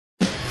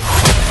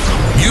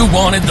You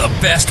wanted the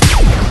best.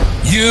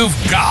 You've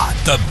got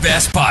the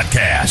best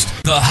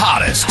podcast. The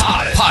hottest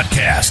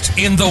podcast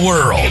in the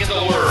world.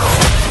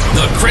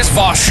 The Chris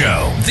Voss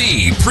Show,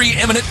 the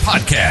preeminent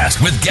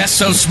podcast with guests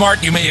so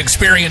smart you may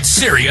experience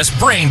serious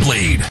brain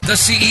bleed. The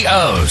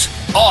CEOs,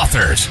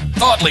 authors,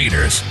 thought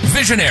leaders,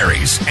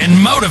 visionaries, and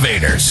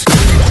motivators.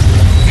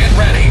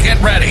 Get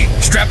ready.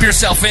 Strap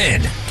yourself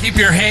in. Keep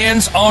your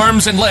hands,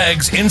 arms, and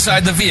legs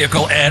inside the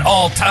vehicle at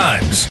all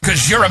times,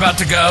 because you're about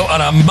to go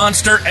on a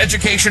monster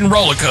education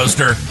roller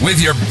coaster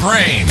with your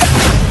brain.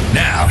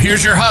 Now,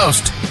 here's your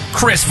host,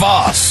 Chris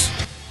Voss.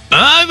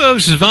 Hi,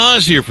 folks. It's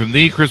Voss here from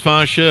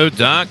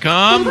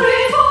thechrisvossshow.com.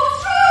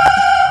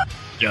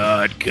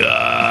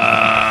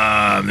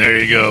 There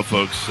you go,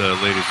 folks.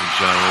 Ladies and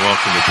gentlemen,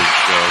 welcome to the big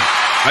show.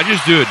 I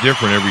just do it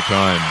different every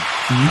time.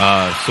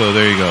 So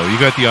there you go. You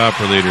got the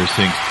operator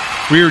things.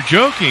 We were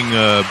joking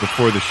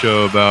before the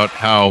show about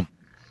how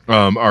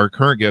our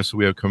current guest that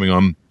we have coming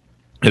on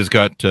has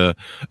got a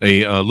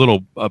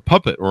little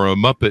puppet or a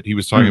Muppet. He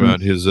was talking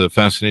about his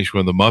fascination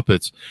with the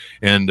Muppets.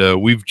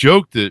 And we've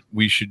joked that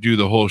we should do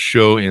the whole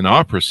show in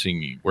opera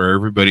singing, where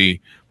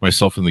everybody,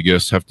 myself and the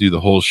guests, have to do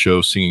the whole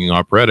show singing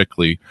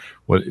operatically.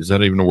 What is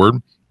that even a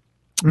word?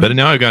 But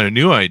now I got a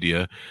new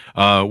idea.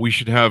 We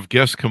should have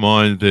guests come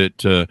on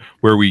that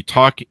where we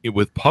talk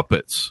with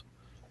puppets.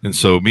 And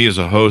so me as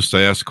a host,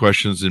 I ask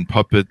questions in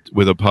puppet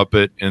with a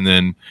puppet, and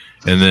then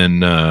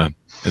the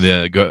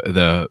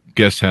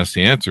guest has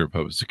to answer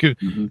puppets. It could,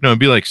 it'd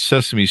be like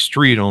Sesame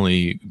Street,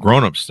 only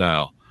grown-up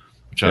style,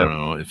 which I don't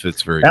know if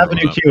it's very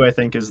Avenue Q, I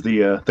think, is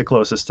the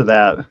closest to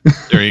that.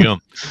 There you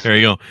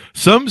go.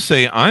 Some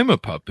say I'm a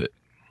puppet.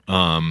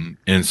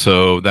 And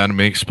so that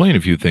may explain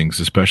a few things,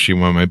 especially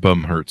when my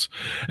bum hurts.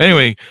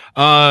 Anyway,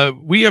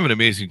 we have an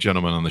amazing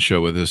gentleman on the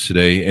show with us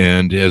today.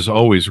 And as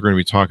always, we're going to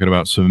be talking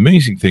about some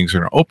amazing things that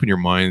are going to open your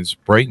minds,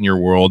 brighten your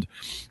world,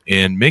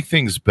 and make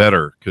things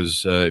better.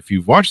 Because if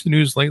you've watched the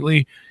news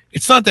lately,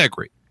 it's not that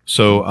great.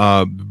 So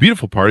the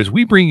beautiful part is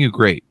we bring you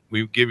great.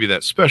 We give you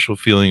that special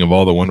feeling of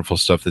all the wonderful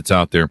stuff that's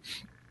out there.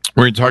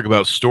 We're going to talk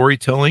about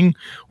storytelling,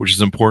 which is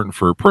important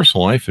for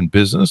personal life and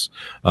business,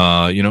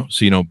 so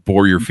you don't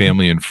bore your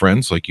family and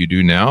friends like you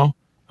do now.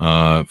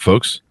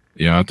 Folks,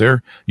 out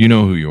there, you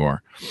know who you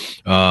are.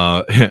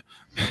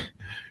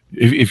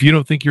 If you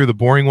don't think you're the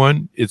boring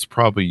one, it's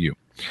probably you.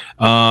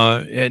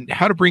 And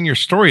how to bring your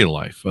story to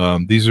life.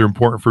 These are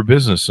important for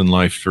business and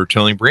life, for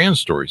telling brand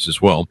stories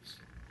as well.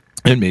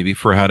 And maybe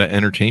for how to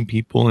entertain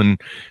people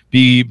and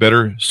be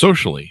better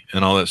socially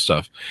and all that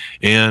stuff.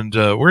 And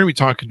we're going to be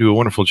talking to a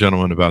wonderful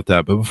gentleman about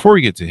that. But before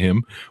we get to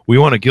him, we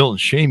want to guilt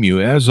and shame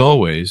you, as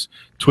always,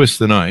 twist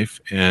the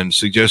knife, and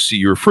suggest that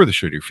you refer the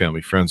show to your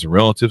family, friends, and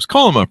relatives.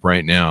 Call them up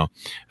right now.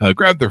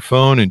 Grab their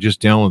phone and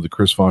just download the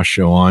Chris Voss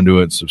Show onto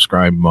it.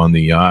 Subscribe them on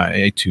the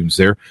iTunes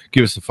there.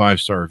 Give us a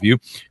 5-star review.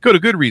 Go to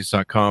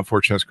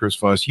goodreads.com/Chris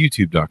Voss,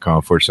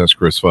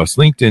 youtube.com/Chris Voss,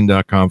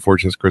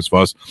 linkedin.com/Chris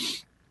Voss.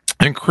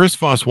 And Chris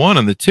Voss 1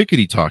 on the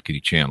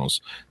Tickety-Talkety channels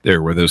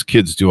there, where those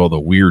kids do all the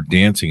weird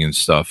dancing and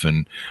stuff,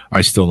 and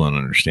I still don't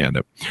understand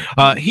it.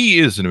 He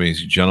is an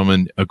amazing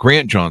gentleman.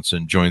 Grant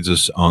Johnson joins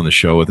us on the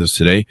show with us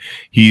today.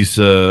 He's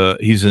a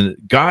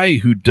guy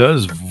who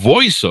does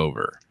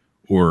voiceover,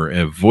 or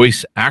a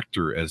voice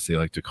actor, as they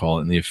like to call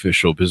it in the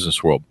official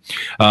business world.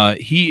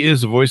 He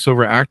is a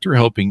voiceover actor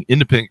helping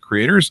independent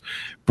creators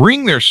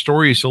bring their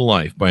stories to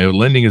life by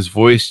lending his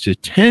voice to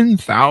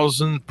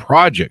 10,000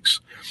 projects,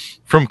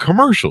 from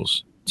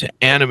commercials to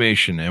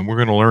animation. And we're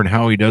going to learn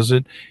how he does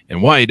it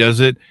and why he does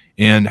it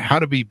and how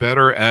to be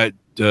better at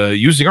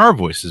using our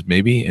voices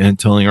maybe and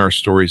telling our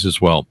stories as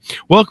well.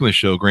 Welcome to the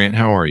show, Grant.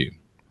 How are you?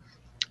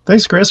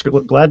 Thanks, Chris.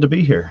 Glad to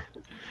be here.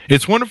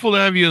 It's wonderful to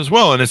have you as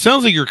well. And it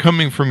sounds like you're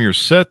coming from your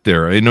set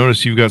there. I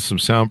noticed you've got some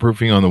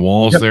soundproofing on the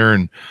walls there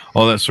and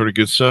all that sort of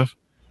good stuff.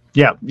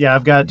 Yeah.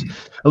 I've got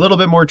a little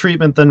bit more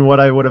treatment than what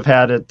I would have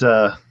had at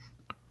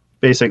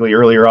basically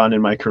earlier on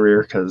in my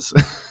career, because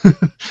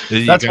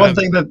that's one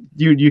thing that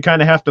you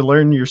kind of have to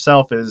learn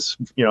yourself is,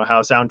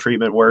 how sound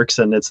treatment works.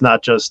 And it's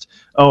not just,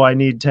 I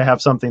need to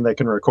have something that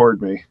can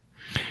record me.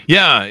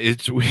 Yeah,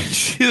 we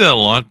see that a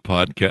lot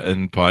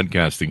in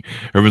podcasting.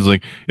 Everyone's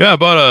like, I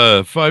bought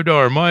a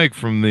 $5 mic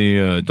from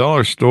the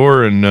dollar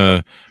store, and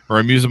or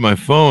I'm using my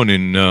phone,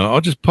 and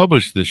I'll just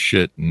publish this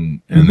shit.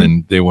 And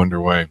then they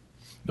wonder why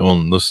no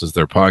one listens to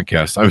their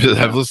podcast.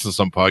 I've listened to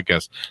some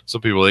podcasts. Some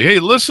people are like, hey,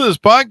 listen to this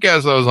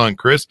podcast I was on,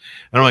 Chris.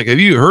 And I'm like, have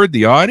you heard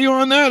the audio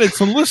on that? It's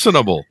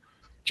unlistenable.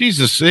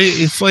 Jesus,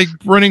 it's like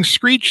running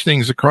Screech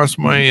things across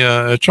my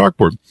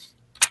chalkboard.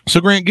 So,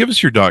 Grant, give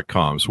us your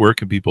 .coms. Where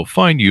can people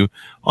find you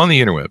on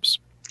the interwebs?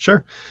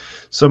 Sure.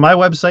 So my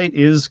website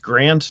is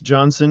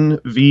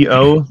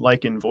grantjohnsonvo,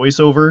 like in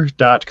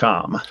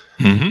voiceover.com.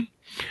 Mm-hmm.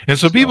 And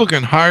so people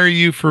can hire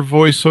you for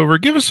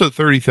voiceover. Give us a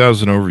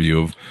 30,000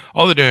 overview of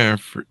all the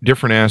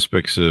different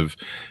aspects of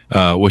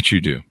what you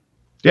do.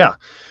 Yeah.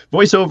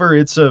 Voiceover,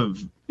 it's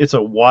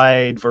a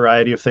wide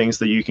variety of things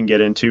that you can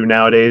get into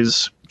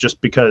nowadays, just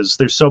because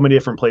there's so many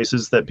different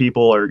places that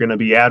people are going to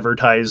be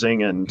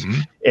advertising and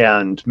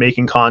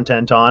making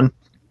content on.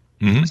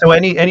 Mm-hmm. So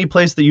any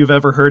place that you've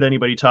ever heard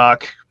anybody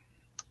talk,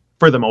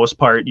 for the most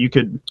part, you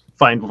could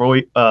find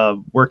work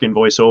in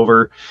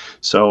voiceover.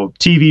 So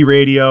TV,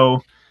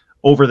 radio,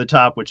 over the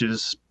top, which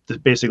is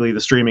basically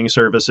the streaming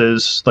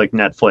services like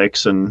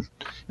Netflix and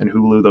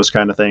Hulu, those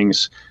kind of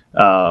things.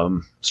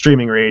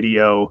 Streaming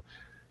radio,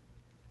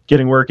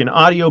 getting work in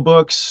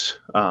audiobooks.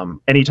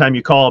 Anytime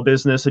you call a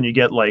business and you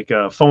get like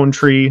a phone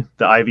tree,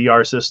 the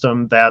IVR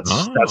system,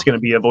 that's going to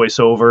be a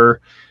voiceover.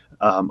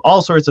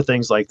 All sorts of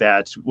things like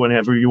that.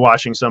 Whenever you're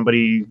watching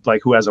somebody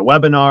like who has a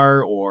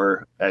webinar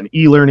or an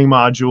e-learning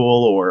module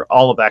or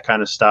all of that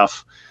kind of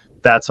stuff,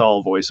 that's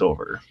all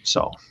voiceover.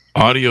 So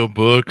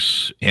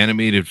audiobooks,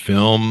 animated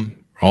film,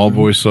 all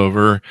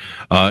voiceover.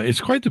 It's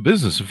quite the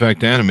business. In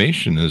fact,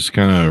 animation has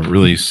kind of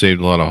really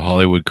saved a lot of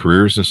Hollywood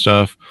careers and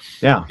stuff.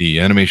 Yeah. The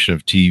animation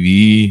of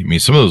TV. I mean,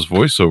 some of those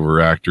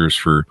voiceover actors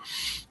for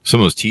some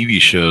of those TV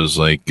shows,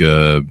 like,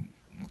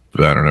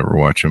 I don't ever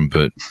watch them,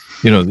 but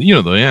you know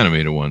the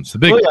animated ones, the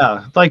big. Oh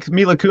yeah, like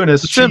Mila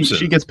Kunis,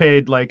 she gets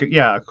paid like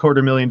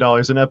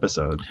 $250,000 an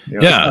episode.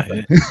 Yeah,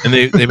 and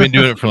they've been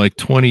doing it for like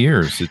 20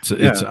 years. It's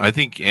I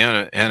think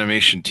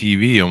animation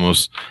TV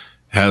almost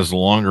has a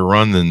longer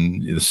run than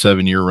the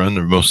 7-year run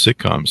of most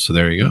sitcoms. So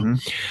there you go.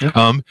 Mm-hmm.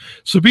 Yeah.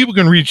 So people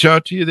can reach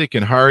out to you. They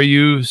can hire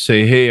you.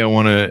 Say, hey, I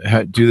want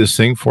to do this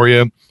thing for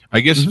you. I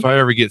guess if I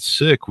ever get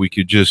sick, we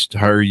could just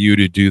hire you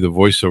to do the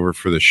voiceover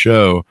for the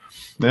show.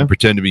 And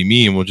pretend to be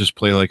me, and we'll just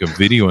play like a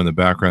video in the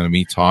background of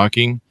me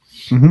talking.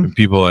 And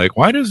people are like,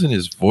 why doesn't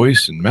his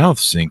voice and mouth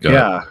sync up?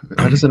 Yeah,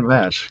 how does it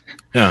match?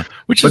 Yeah,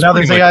 which is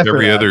pretty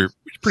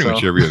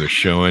much every other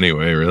show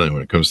anyway, really,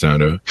 when it comes down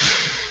to it.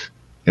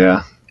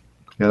 Yeah,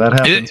 that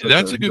happens.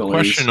 That's a good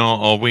question.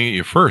 I'll wing at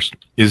you first.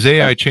 Is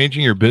AI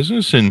changing your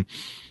business and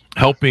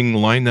helping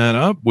line that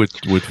up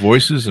with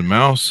voices and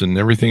mouse and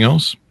everything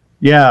else?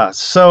 Yeah,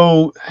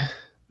 so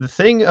the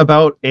thing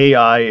about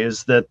AI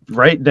is that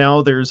right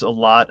now there's a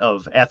lot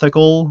of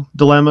ethical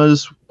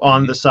dilemmas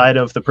on the side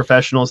of the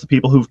professionals, the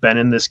people who've been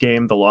in this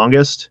game the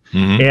longest.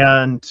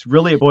 And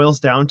really it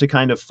boils down to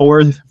kind of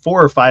four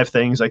or five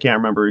things. I can't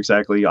remember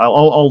exactly.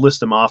 I'll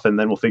list them off and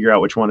then we'll figure out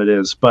which one it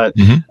is. But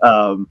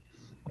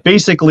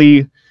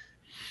basically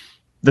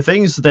the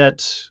things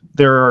that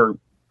there are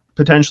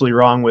potentially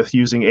wrong with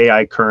using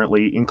AI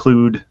currently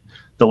include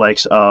the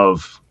likes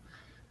of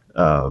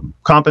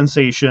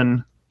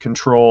compensation,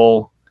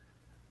 control,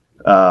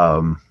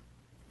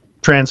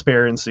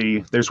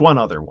 transparency. There's one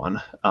other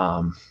one,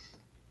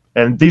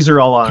 and these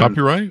are all on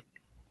copyright.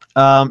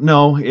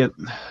 No,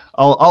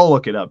 I'll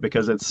look it up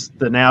because it's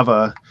the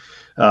NAVA.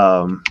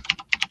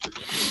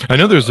 I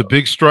know there's a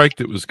big strike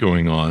that was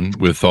going on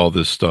with all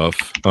this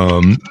stuff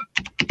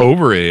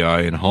over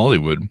AI in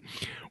Hollywood,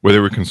 where they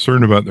were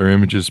concerned about their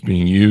images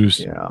being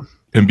used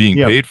and being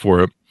paid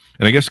for it.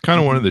 And I guess kind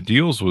of one of the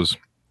deals was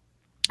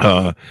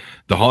the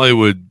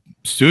Hollywood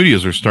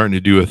studios are starting to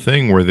do a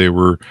thing where they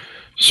were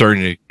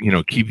starting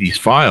to keep these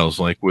files,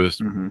 like with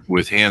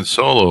Han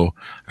Solo.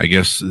 I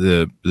guess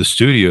the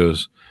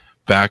studios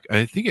back,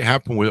 I think it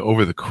happened with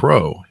Over the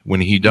Crow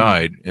when he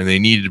died, and they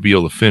needed to be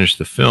able to finish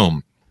the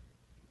film.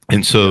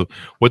 And so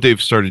what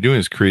they've started doing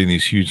is creating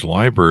these huge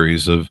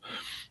libraries of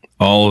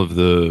all of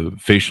the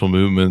facial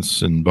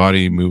movements and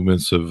body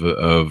movements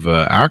of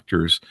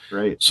actors,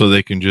 right? So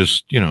they can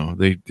just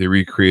they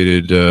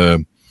recreated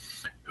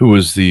who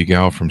was the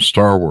gal from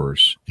Star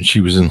Wars, and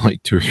she was in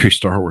like 2 or 3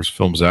 Star Wars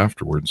films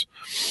afterwards.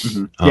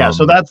 Yeah,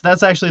 so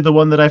that's actually the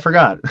one that I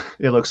forgot.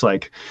 It looks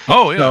like.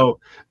 Oh yeah. So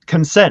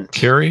consent.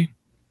 Carrie.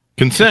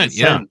 Consent.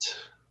 Yeah.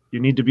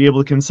 You need to be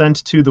able to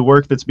consent to the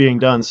work that's being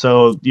done.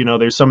 So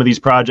there's some of these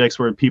projects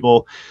where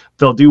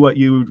they'll do what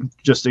you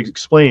just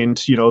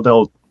explained.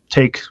 They'll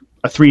take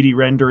a 3D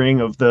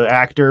rendering of the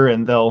actor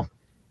and they'll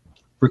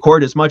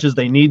record as much as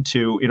they need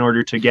to in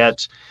order to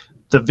get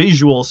the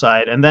visual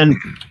side, and then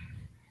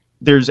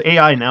there's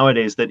AI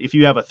nowadays that if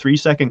you have a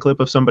 3-second clip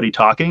of somebody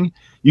talking,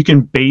 you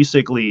can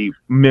basically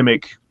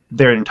mimic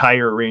their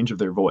entire range of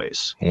their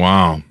voice.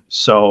 Wow.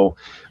 So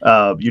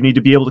you need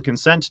to be able to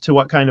consent to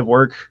what kind of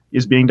work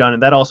is being done.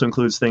 And that also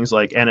includes things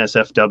like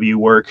NSFW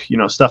work,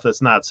 stuff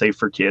that's not safe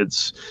for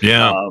kids.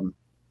 Yeah.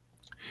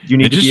 You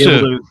need to be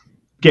able to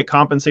get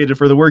compensated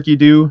for the work you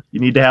do. You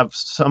need to have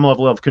some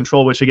level of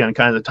control, which again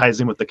kind of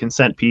ties in with the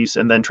consent piece,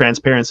 and then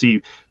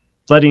transparency,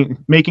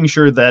 making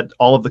sure that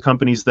all of the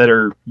companies that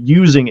are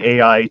using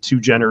AI to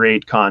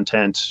generate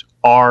content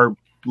are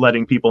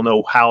letting people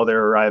know how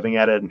they're arriving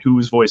at it and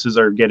whose voices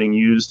are getting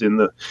used in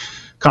the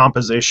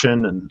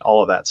composition and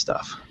all of that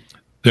stuff.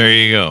 There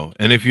you go.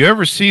 And if you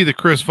ever see the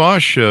Chris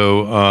Voss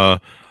show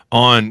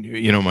on,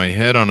 my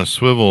head on a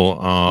swivel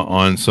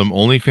on some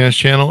OnlyFans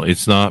channel,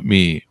 it's not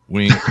me.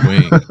 Wink,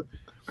 wink.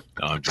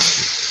 No, I'm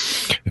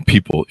just kidding.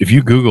 People, if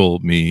you Google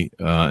me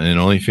and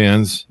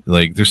OnlyFans,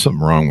 like there's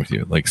something wrong with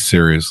you. Like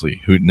seriously,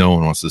 no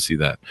one wants to see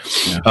that.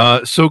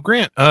 Yeah. So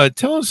Grant,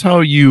 tell us how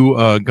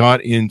you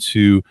got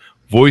into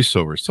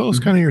voiceovers. Tell us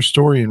kind of your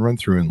story and run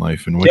through in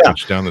life and what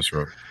got you down this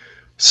road.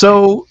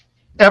 So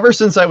ever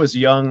since I was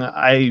young,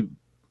 I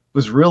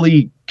was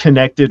really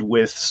connected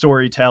with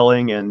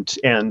storytelling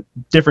and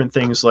different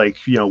things, like,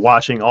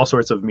 watching all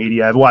sorts of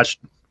media. I've watched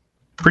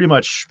pretty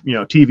much,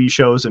 TV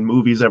shows and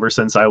movies ever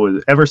since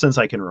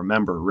I can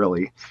remember,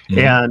 really.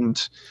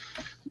 And,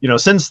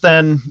 since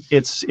then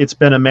it's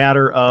been a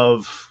matter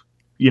of,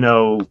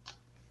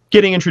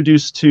 getting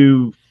introduced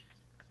to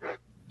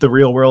the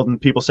real world and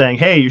people saying,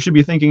 hey, you should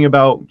be thinking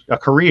about a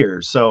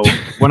career. So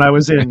when I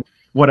was in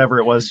whatever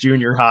it was,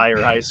 junior high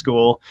or high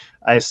school,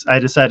 I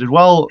decided,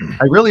 well,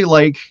 I really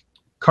like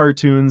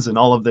cartoons and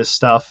all of this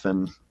stuff.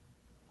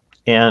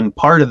 And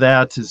part of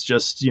that is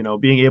just,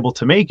 being able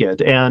to make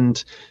it.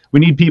 And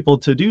we need people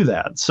to do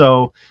that.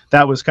 So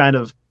that was kind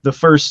of the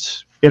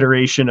first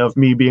iteration of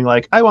me being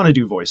like, I want to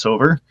do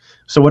voiceover.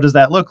 So what does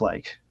that look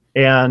like?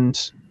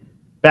 And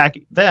back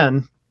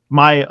then,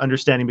 my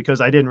understanding,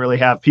 because I didn't really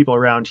have people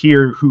around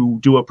here who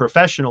do it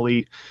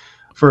professionally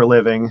for a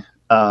living,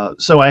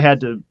 so I had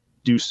to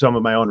do some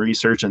of my own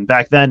research. And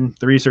back then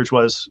the research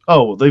was,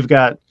 they've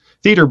got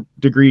theater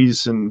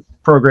degrees and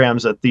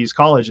programs at these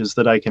colleges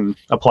that I can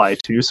apply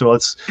to. So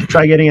let's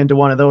try getting into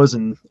one of those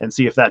and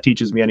see if that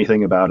teaches me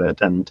anything about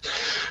it. And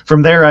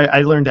from there,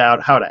 I learned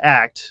out how to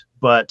act,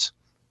 but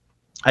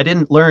I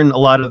didn't learn a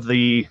lot of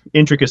the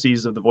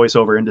intricacies of the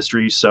voiceover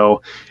industry.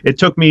 So it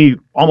took me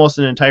almost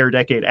an entire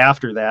decade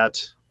after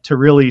that to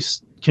really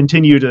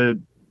continue to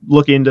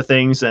look into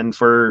things, and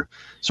for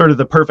sort of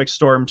the perfect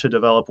storm to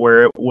develop,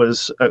 where it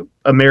was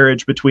a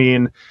marriage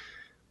between,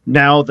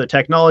 now the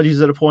technology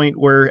is at a point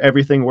where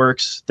everything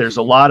works. There's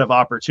a lot of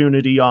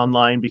opportunity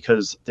online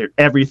because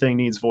everything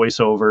needs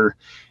voiceover.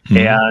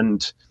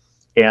 And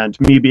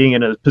me being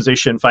in a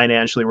position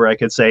financially where I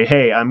could say,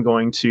 hey, I'm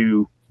going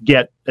to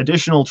get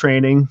additional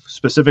training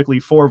specifically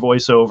for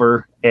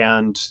voiceover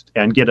and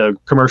get a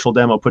commercial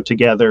demo put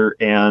together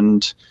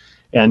and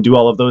do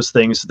all of those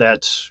things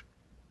that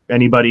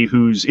anybody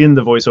who's in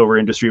the voiceover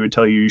industry would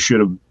tell you should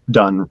have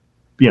done,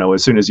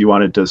 as soon as you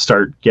wanted to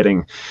start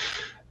getting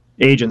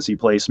agency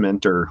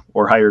placement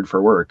or hired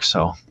for work.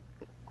 So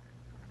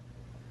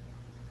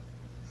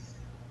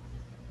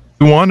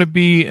you want to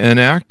be an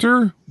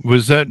actor?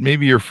 Was that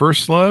maybe your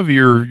first love?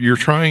 You're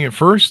trying it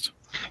first?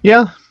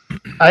 Yeah.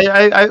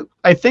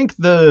 I think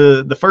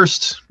the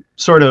first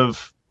sort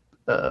of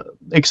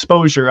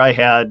exposure I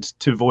had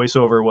to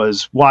voiceover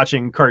was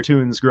watching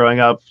cartoons growing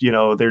up.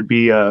 There'd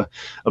be a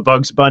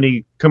Bugs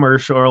Bunny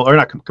commercial, or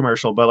not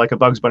commercial, but like a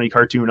Bugs Bunny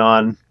cartoon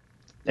on.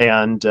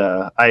 And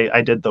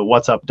I did the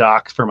 "What's Up,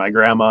 Doc" for my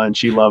grandma, and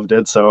she loved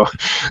it, so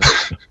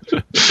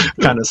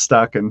kind of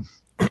stuck. And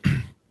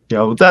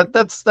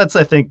that's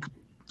I think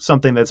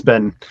something that's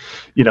been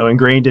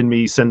ingrained in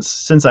me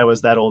since I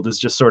was that old, is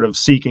just sort of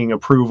seeking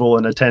approval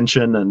and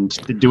attention and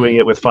doing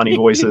it with funny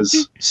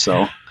voices.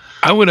 So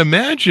I would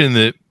imagine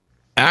that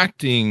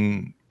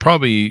acting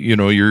probably,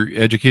 your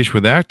education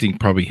with acting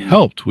probably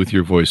helped with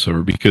your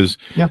voiceover, because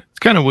it's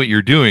kind of what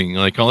you're doing.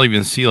 Like, I'll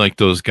even see like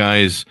those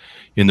guys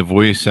in the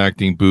voice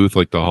acting booth,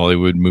 like the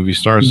Hollywood movie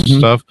stars and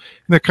stuff.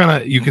 And they're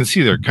kind of, you can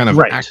see they're kind of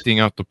acting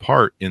out the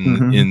part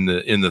in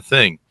the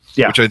thing.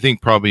 Yeah. Which I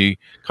think probably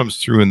comes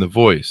through in the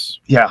voice.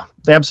 Yeah,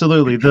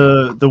 absolutely.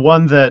 The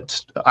one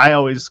that I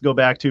always go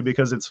back to,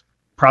 because it's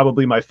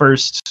probably my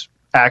first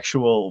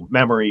actual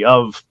memory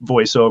of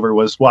voiceover,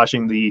 was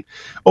watching the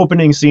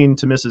opening scene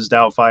to Mrs.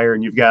 Doubtfire,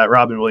 and you've got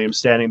Robin Williams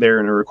standing there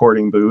in a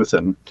recording booth,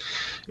 and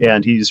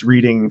he's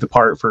reading the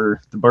part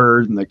for the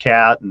bird and the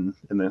cat, and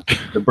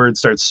the bird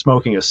starts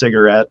smoking a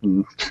cigarette,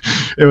 and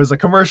it was a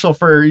commercial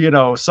for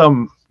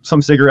some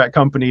cigarette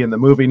company in the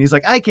movie, and he's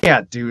like, I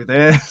can't do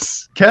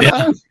this. Can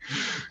I?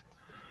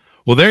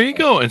 Well, there you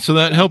go. And so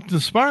that helped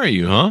inspire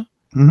you, huh?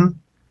 Mm-hmm.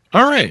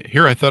 All right.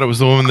 Here, I thought it was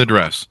the woman in the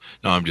dress.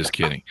 No, I'm just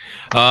kidding.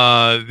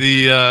 And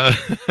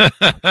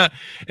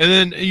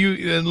then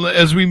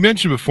as we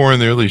mentioned before in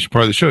the early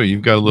part of the show,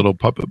 you've got a little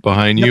puppet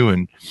behind you,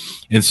 and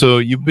so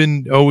you've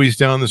been always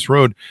down this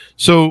road.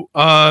 So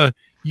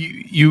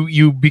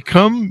you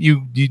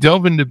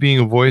delve into being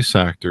a voice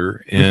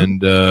actor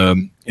and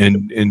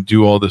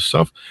do all this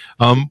stuff.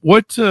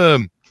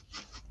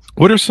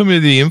 What are some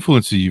of the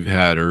influences you've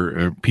had,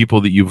 or people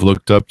that you've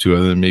looked up to,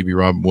 other than maybe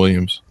Robin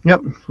Williams?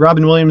 Yep,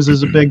 Robin Williams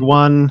is a big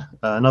one.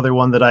 Another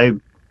one that I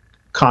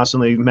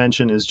constantly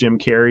mention is Jim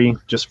Carrey,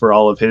 just for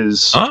all of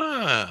his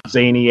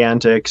zany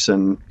antics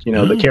and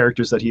the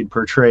characters that he'd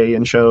portray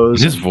in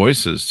shows. His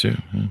voices too.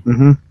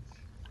 Mm-hmm.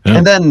 Yeah.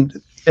 And then,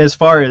 as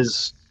far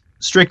as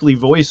strictly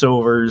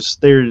voiceovers,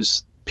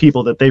 there's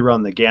people that they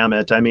run the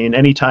gamut. I mean,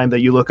 anytime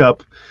that you look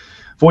up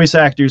voice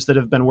actors that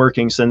have been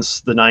working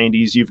since the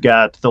 90s, you've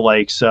got the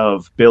likes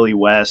of Billy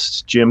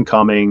West, Jim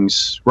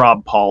Cummings,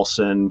 Rob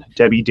Paulson,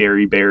 Debbie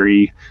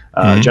Derryberry,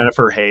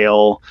 Jennifer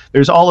Hale.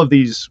 There's all of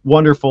these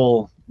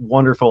wonderful,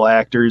 wonderful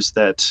actors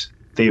that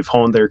they've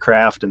honed their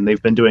craft, and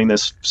they've been doing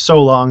this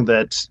so long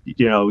that,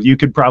 you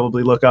could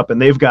probably look up,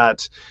 and they've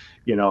got,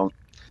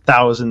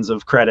 thousands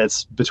of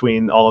credits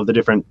between all of the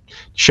different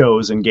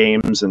shows and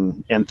games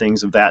and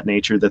things of that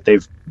nature that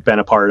they've been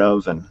a part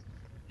of. And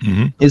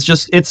it's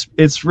just,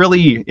 it's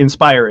really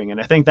inspiring. And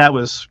I think that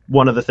was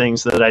one of the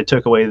things that I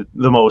took away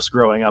the most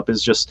growing up,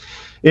 is just,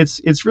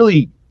 it's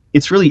really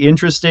it's really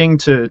interesting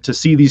to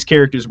see these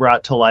characters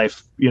brought to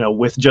life,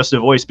 with just a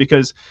voice,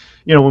 because,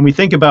 when we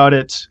think about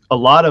it, a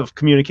lot of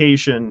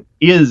communication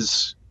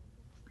is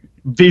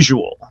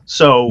visual.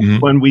 So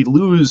when we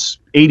lose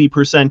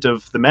 80%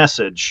 of the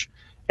message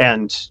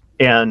and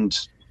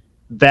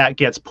that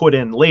gets put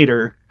in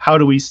later, how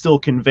do we still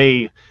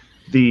convey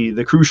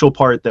the crucial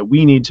part that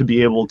we need to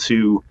be able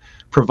to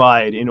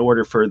provide in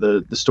order for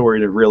the story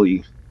to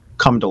really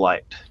come to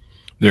light?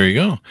 There you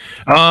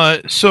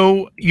go.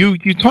 So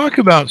you talk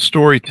about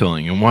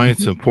storytelling and why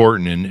it's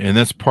important, and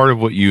that's part of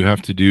what you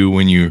have to do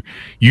when you're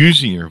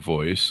using your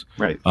voice,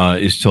 right?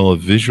 Is tell a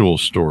visual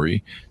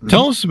story.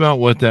 Tell us about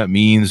what that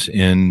means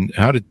and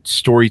how to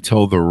story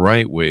tell the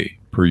right way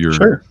per your.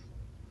 Sure.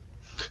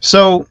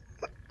 So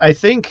I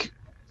think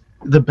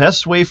the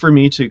best way for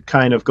me to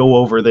kind of go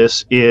over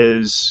this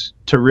is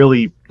to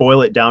really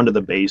boil it down to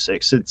the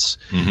basics. It's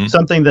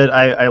something that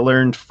I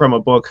learned from a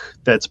book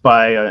that's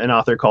by an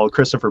author called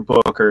Christopher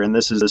Booker, and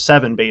this is the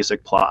 7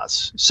 basic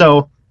plots.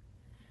 So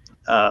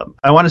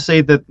I want to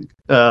say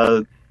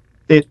that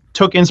it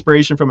took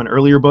inspiration from an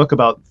earlier book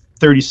about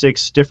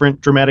 36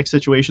 different dramatic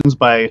situations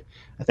by,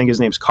 I think his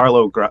name's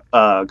Carlo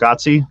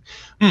Gozzi,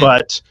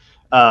 but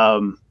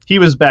he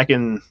was back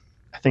in,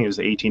 I think it was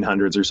the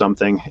 1800s or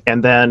something,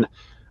 and then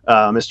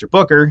Mr.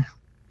 Booker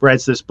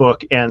writes this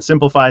book and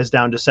simplifies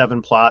down to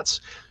 7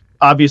 plots.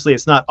 Obviously,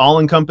 it's not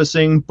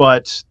all-encompassing,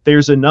 but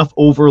there's enough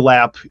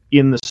overlap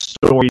in the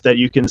story that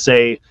you can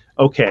say,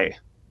 okay,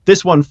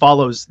 this one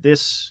follows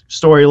this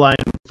storyline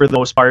for the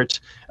most part.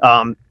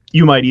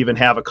 You might even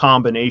have a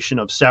combination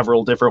of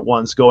several different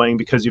ones going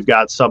because you've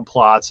got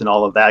subplots and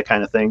all of that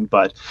kind of thing.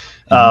 But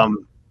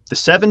the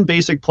 7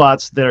 basic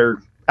plots that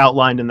are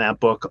outlined in that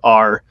book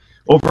are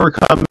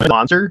Overcoming the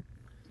Monster,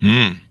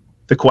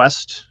 The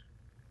Quest,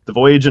 The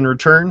Voyage and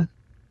Return,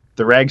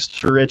 The Rags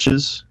to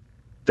Riches,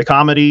 The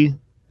Comedy,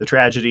 The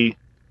Tragedy,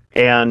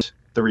 and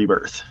The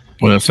Rebirth.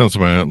 Well, that sounds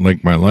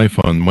like my life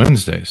on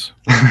Wednesdays,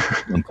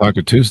 on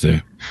Taco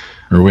Tuesday.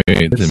 Or wait,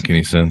 it doesn't make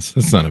any sense.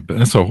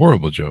 That's a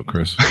horrible joke,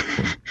 Chris.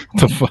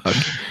 What the fuck?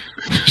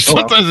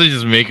 Sometimes I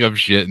just make up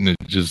shit and it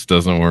just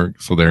doesn't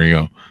work. So there you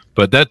go.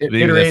 But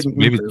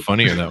maybe it's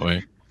funnier that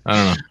way. I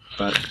don't know.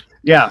 But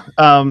yeah,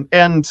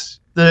 and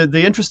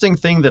the interesting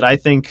thing that I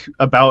think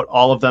about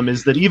all of them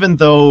is that even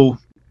though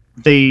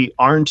they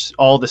aren't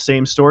all the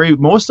same story,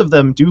 most of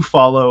them do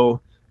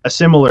follow a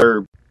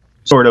similar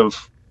sort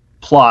of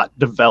plot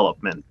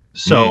development.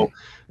 So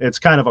it's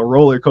kind of a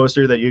roller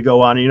coaster that you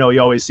go on. You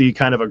always see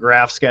kind of a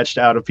graph sketched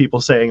out of people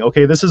saying,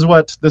 okay, this is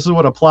what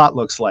a plot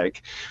looks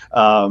like.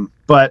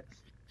 But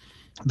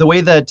the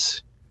way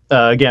that,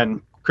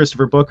 again,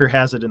 Christopher Booker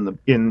has it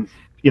in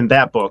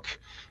that book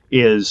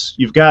is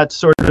you've got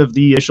sort of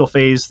the initial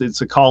phase.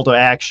 It's a call to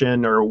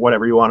action or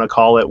whatever you want to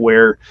call it,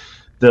 where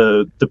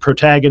the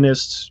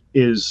protagonist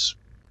is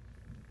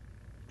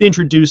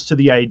introduced to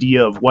the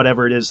idea of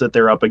whatever it is that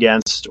they're up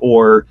against,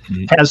 or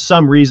has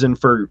some reason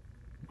for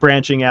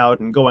branching out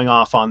and going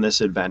off on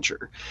this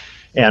adventure.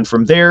 And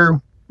from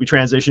there, we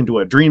transition to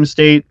a dream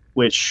state,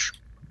 which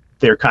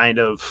they're kind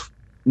of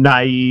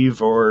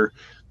naive or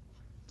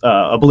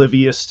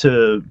oblivious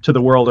to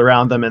the world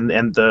around them and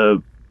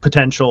the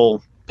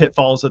potential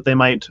pitfalls that they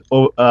might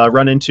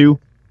run into.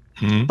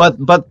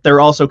 But they're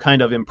also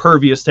kind of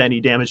impervious to any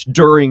damage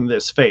during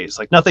this phase.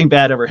 Like nothing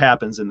bad ever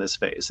happens in this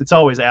phase. It's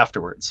always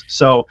afterwards.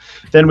 So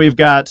then we've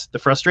got the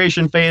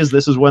frustration phase.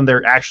 This is when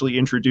they're actually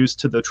introduced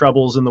to the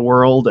troubles in the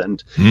world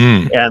and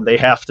they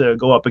have to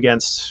go up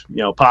against,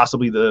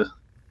 possibly the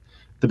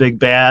big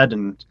bad,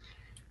 and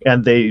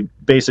they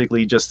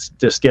basically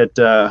just get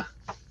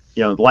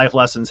life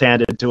lessons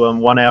handed to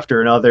them one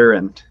after another,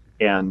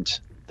 and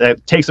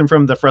that takes them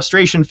from the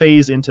frustration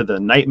phase into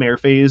the nightmare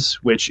phase,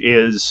 which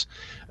is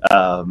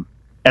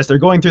as they're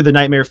going through the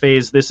nightmare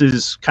phase, this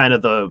is kind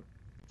of the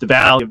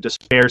valley of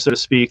despair, so to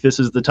speak. This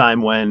is the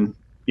time when,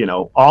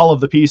 all of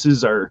the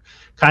pieces are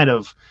kind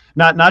of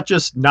not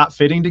just not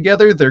fitting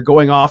together, they're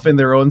going off in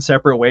their own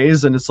separate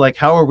ways. And it's like,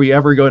 how are we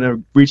ever going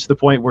to reach the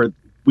point where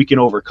we can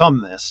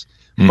overcome this?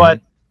 But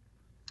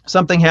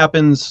something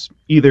happens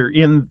either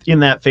in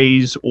that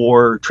phase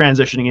or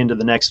transitioning into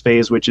the next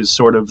phase, which is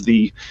sort of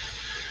the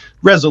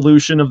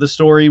resolution of the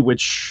story,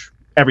 which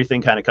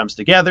everything kind of comes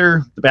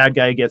together. The bad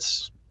guy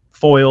gets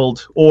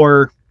foiled,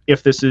 or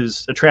if this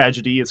is a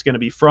tragedy, it's going to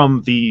be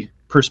from the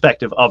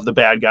perspective of the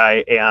bad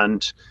guy,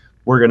 and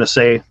we're going to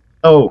say,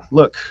 oh,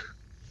 look,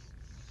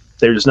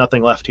 there's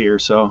nothing left here,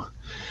 so I'm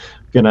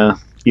gonna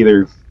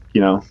either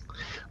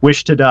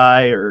wish to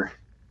die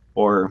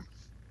or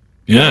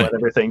let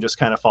everything just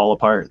kind of fall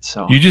apart.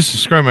 So you just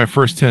described my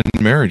first 10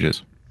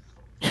 marriages.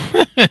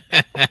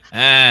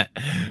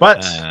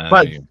 but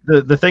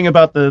the thing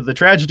about the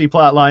tragedy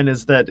plot line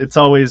is that it's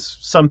always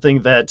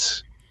something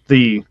that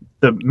the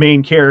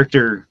main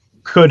character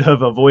could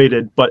have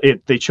avoided, but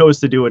they chose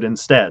to do it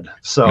instead.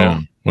 So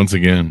once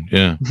again,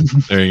 there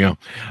you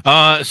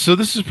go. So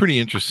this is pretty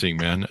interesting,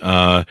 man.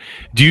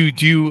 Do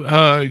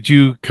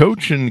you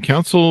coach and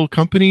counsel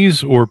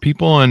companies or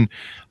people on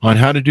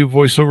how to do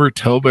voiceover,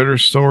 tell better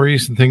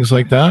stories and things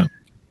like that?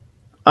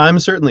 I'm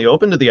certainly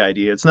open to the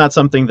idea. It's not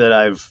something that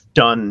I've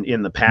done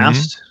in the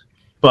past,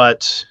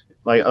 but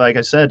like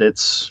I said,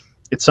 it's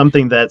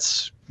something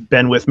that's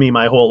been with me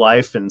my whole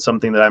life, and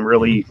something that I'm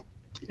really,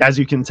 as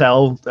you can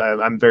tell,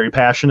 I'm very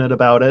passionate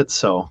about it.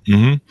 So,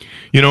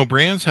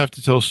 brands have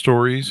to tell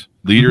stories.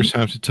 Leaders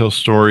have to tell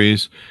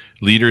stories.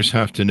 Leaders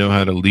have to know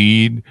how to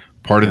lead.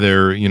 Part of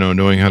their,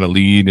 knowing how to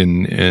lead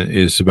and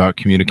is about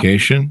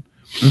communication.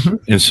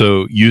 And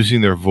so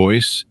using their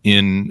voice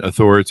in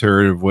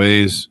authoritative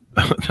ways,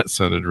 that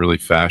sounded really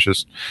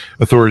fascist,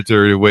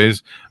 authoritative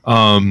ways.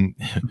 You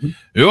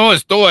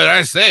always do what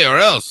I say or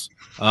else.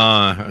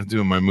 I'm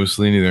doing my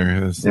Mussolini there.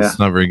 That's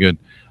not very good.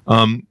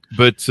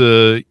 But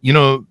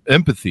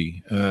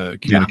empathy,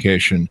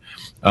 communication,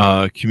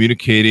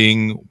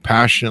 communicating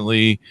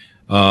passionately,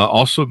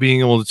 also being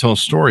able to tell a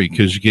story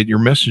because you get your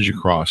message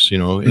across,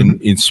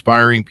 and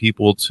inspiring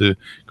people to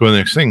go to the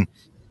next thing.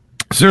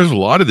 So there's a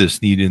lot of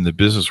this need in the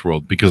business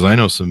world, because I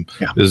know some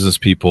business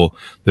people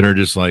that are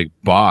just like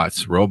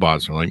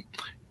robots are like,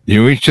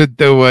 we should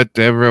do what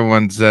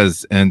everyone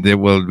says and it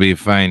will be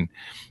fine.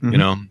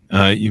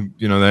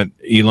 That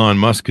Elon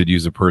Musk could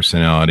use a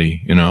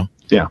personality,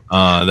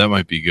 that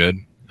might be good.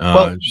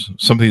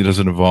 Something that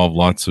doesn't involve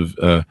lots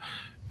of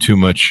too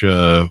much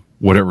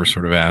whatever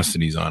sort of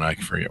acid he's on. I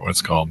forget what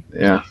it's called.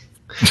 Yeah.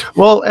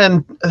 Well,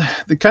 and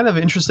the kind of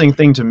interesting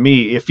thing to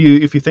me, if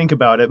you think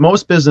about it,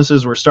 most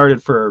businesses were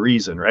started for a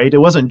reason, right? It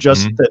wasn't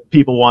just that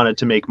people wanted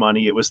to make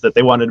money. It was that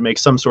they wanted to make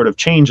some sort of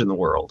change in the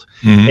world.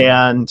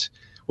 And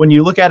when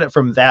you look at it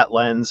from that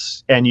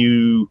lens and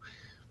you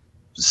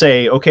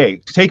say, okay,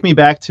 take me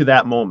back to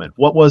that moment.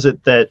 What was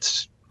it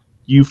that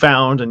you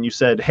found and you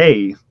said,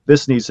 hey,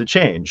 this needs to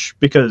change?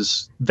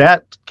 Because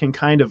that can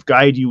kind of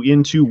guide you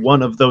into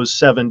one of those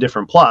 7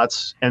 different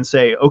plots and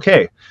say,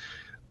 okay,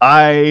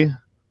 I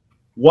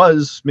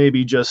was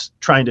maybe just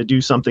trying to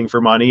do something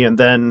for money. And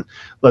then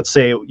let's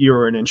say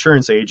you're an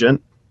insurance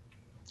agent.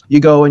 You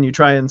go and you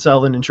try and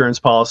sell an insurance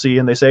policy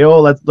and they say, oh,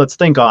 let's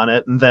think on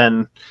it. And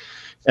then,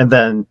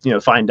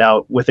 find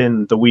out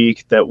within the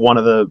week that one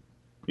of the,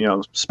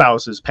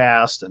 spouses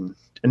passed, and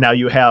now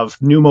you have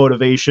new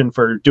motivation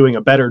for doing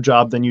a better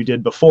job than you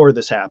did before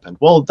this happened.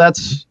 Well,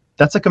 that's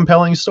a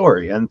compelling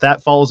story. And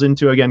that falls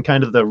into, again,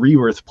 kind of the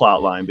rebirth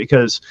plot line,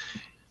 because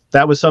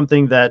that was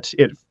something that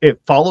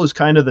it follows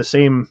kind of the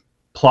same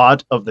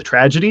plot of the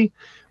tragedy,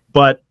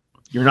 but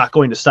you're not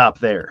going to stop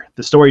there.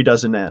 The story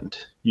doesn't end.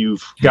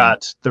 You've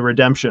got the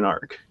redemption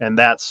arc, and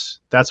that's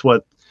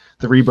what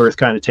the rebirth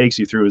kind of takes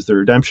you through, is the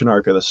redemption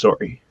arc of the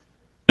story.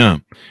 Yeah.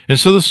 And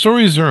so the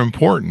stories are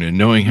important, and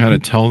knowing how to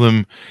tell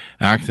them,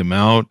 act them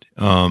out.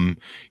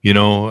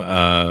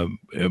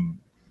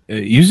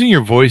 Using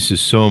your voice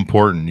is so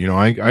important.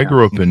 I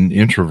grew up an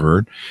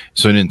introvert,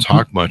 so I didn't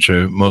talk much.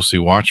 I mostly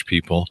watched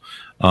people.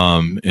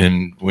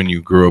 And when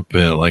you grew up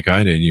like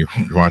I did, you're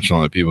watching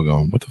all the people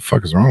going, what the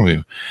fuck is wrong with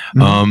you?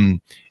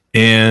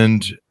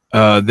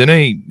 Then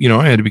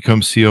I had to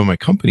become CEO of my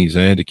companies.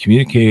 I had to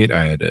communicate.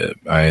 I had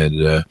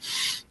to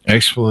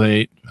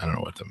exploit. I don't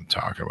know what I'm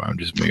talking about. I'm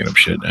just making up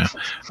shit now.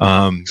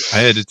 I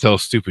had to tell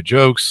stupid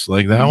jokes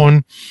like that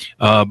one.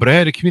 But I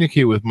had to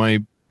communicate with my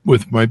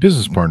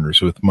business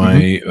partners, with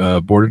my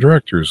board of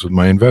directors, with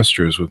my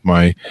investors, with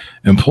my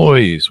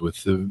employees,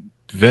 with the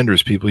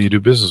vendors, people you do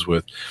business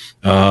with.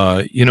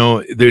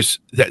 There's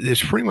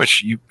pretty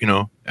much,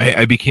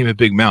 I became a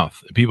big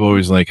mouth. People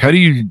always like, how did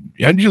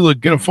you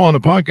get a fall on the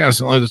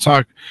podcast and like to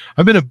talk?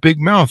 I've been a big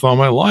mouth all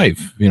my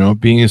life, being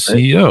a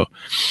CEO.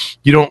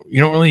 You don't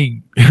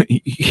really,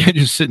 you can't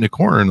just sit in a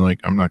corner and like,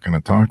 I'm not going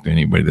to talk to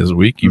anybody this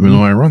week, even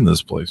though I run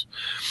this place.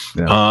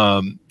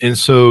 Yeah. And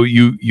so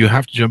you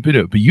have to jump into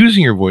it, but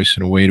using your voice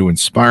in a way to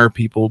inspire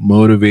people,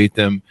 motivate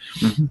them,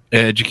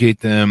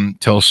 educate them,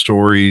 tell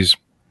stories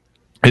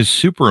is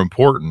super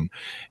important.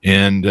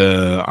 And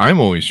I'm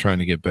always trying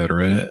to get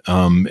better at it.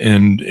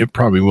 And it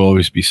probably will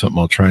always be something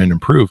I'll try and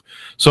improve.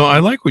 So I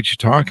like what you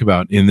talk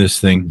about in this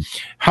thing.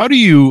 How do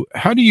you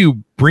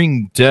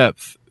bring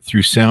depth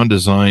through sound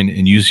design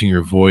and using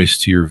your voice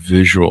to your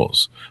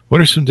visuals?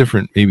 What are some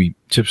different maybe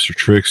tips or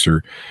tricks,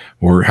 or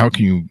how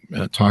can you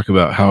talk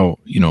about how,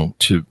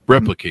 to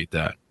replicate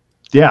that?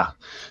 Yeah.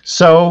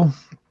 So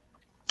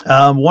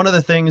one of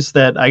the things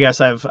that I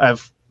guess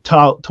I've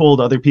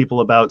told other people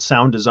about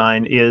sound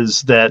design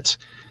is that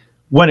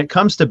when it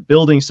comes to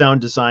building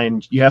sound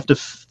design, you have to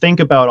think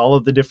about all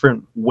of the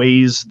different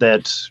ways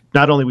that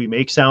not only we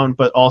make sound,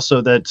 but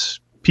also that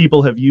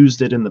people have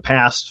used it in the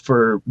past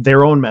for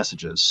their own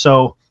messages.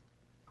 So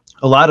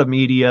a lot of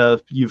media,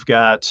 you've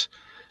got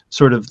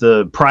sort of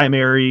the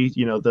primary,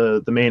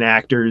 the main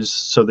actors.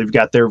 So they've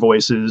got their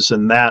voices,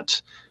 and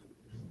that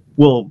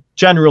will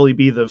generally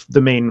be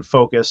the main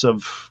focus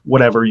of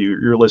whatever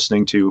you're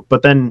listening to.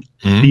 But then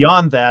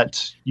beyond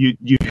that, you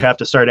have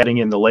to start adding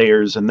in the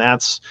layers, and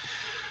that's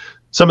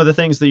some of the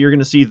things that you're going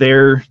to see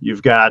there.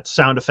 You've got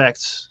sound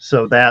effects.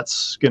 So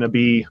that's going to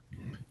be,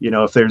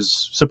 if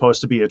there's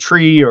supposed to be a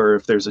tree, or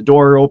if there's a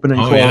door open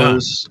and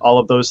close, all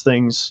of those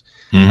things.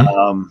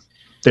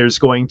 There's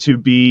going to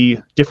be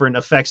different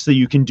effects that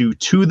you can do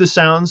to the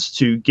sounds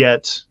to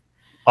get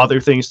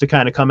other things to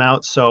kind of come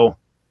out. So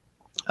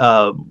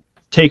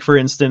take, for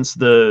instance,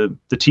 the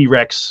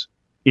T-Rex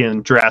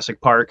in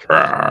Jurassic Park.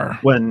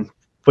 When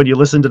you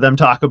listen to them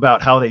talk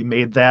about how they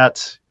made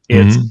that,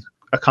 it's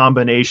a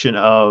combination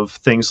of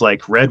things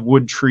like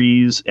redwood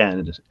trees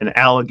and an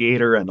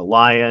alligator and a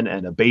lion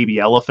and a baby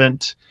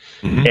elephant.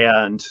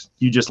 And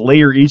you just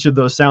layer each of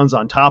those sounds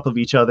on top of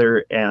each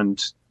other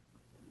and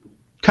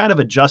kind of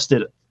adjust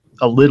it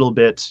a little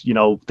bit,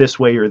 this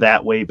way or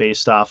that way,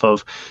 based off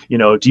of,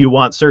 do you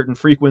want certain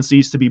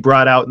frequencies to be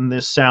brought out in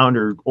this sound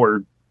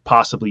or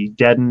possibly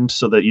deadened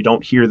so that you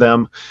don't hear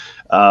them?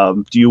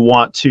 Do you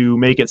want to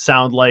make it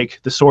sound like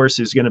the source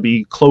is going to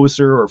be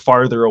closer or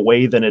farther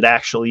away than it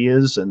actually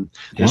is? And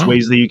there's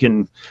ways that you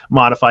can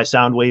modify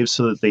sound waves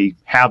so that they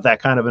have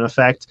that kind of an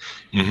effect.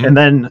 And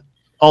then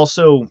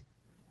also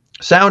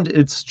sound,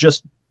 it's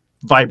just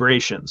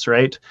vibrations,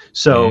 right?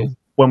 So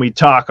when we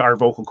talk, our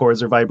vocal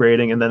cords are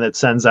vibrating, and then it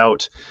sends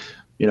out,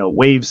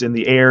 waves in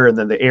the air, and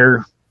then the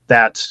air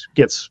that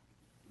gets,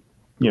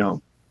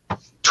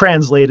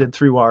 translated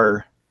through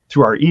our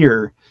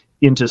ear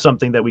into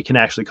something that we can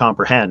actually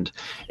comprehend.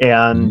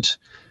 And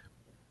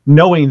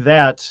knowing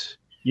that,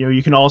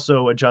 you can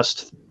also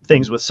adjust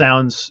things with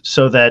sounds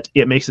so that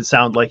it makes it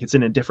sound like it's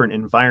in a different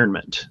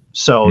environment.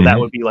 So that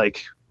would be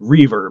like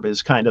reverb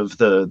is kind of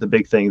the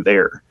big thing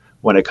there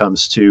when it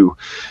comes to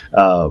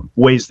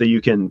ways that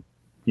you can,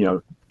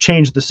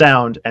 change the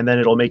sound, and then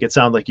it'll make it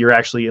sound like you're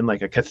actually in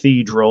like a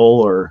cathedral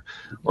or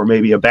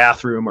maybe a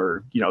bathroom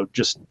or,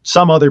 just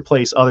some other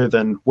place other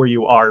than where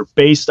you are,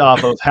 based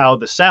off of how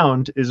the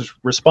sound is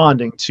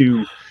responding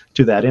to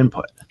that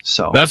input.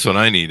 So that's what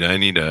I need. I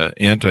need a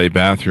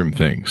anti-bathroom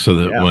thing so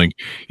that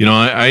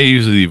I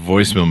usually leave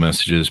voicemail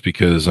messages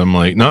because I'm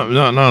like, not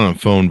on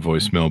phone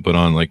voicemail, but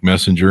on like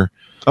Messenger.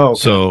 Oh, okay.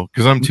 So,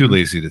 cause I'm too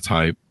lazy to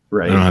type.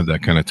 Right. I don't have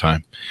that kind of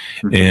time.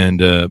 And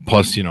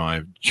plus, I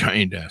have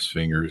giant ass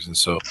fingers. And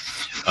so,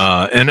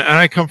 and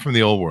I come from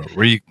the old world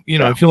where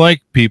if you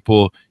like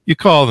people, you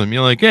call them,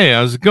 you're like, hey,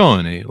 how's it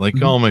going? Hey,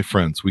 like all my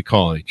friends, we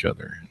call each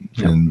other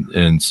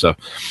and stuff.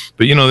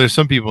 But, there's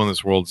some people in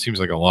this world, it seems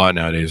like a lot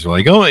nowadays, are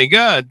like, oh my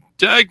God,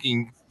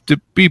 talking to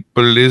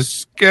people is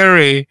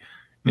scary.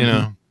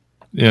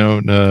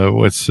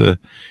 What's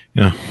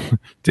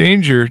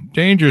danger,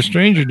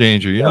 stranger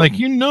danger. You're like,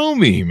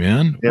 me,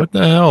 man. What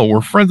the hell?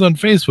 We're friends on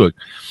Facebook.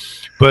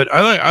 But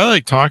I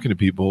like talking to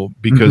people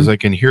because I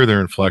can hear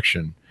their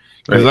inflection.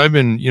 Because I've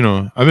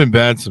been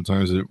bad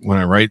sometimes when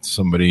I write to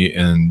somebody,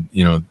 and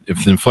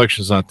if the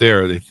inflection's not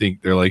there,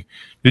 they're like,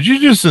 did you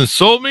just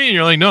insult me? And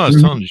you're like, no, I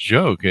was telling a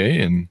joke,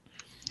 and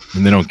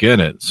they don't get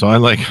it. So I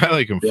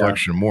like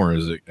inflection more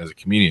as a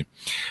comedian.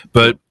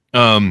 But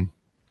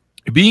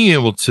being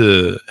able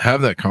to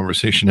have that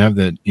conversation, have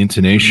that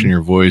intonation in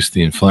your voice,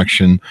 the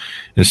inflection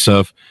and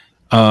stuff,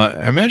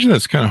 I imagine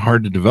that's kind of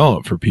hard to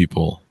develop for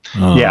people.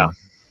 Yeah.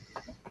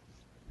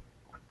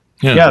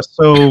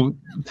 So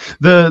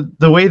the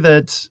way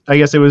that I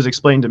guess it was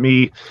explained to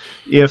me,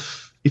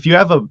 if you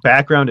have a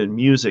background in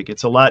music,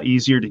 it's a lot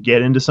easier to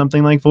get into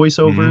something like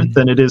voiceover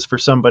than it is for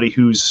somebody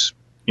who's,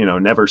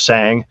 never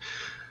sang,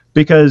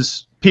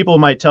 because people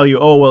might tell you,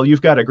 oh, well,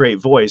 you've got a great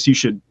voice, you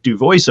should do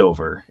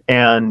voiceover.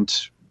 And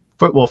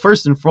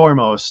first and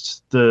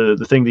foremost,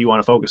 the thing that you want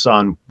to focus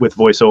on with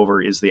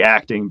voiceover is the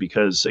acting,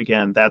 because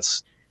again,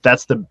 that's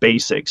the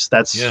basics.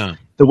 That's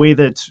the way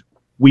that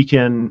we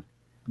can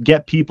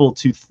get people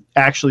to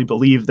actually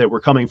believe that we're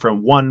coming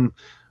from one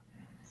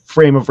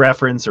frame of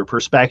reference or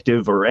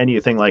perspective or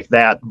anything like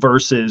that,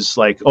 versus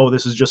like, oh,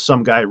 this is just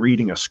some guy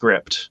reading a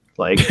script.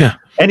 Like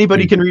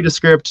anybody can read a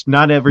script,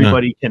 not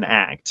everybody can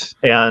act.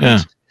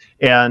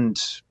 And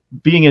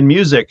being in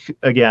music,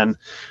 again,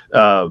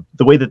 the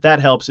way that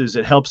helps is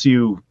it helps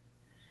you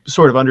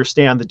sort of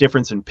understand the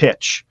difference in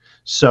pitch.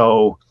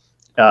 So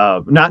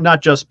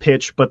not just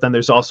pitch, but then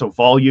there's also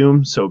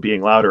volume. So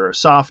being louder or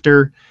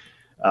softer,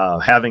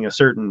 having a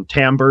certain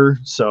timbre.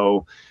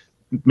 So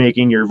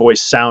making your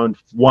voice sound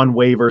one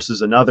way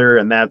versus another.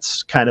 And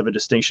that's kind of a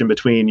distinction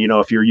between,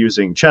 if you're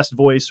using chest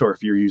voice or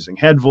if you're using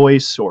head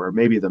voice, or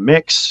maybe the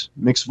mixed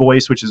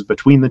voice, which is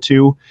between the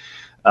two.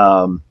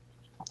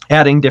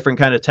 Adding different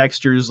kind of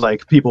textures,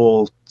 like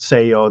people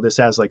say, oh, this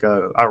has like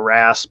a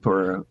rasp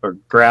or a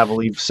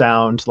gravelly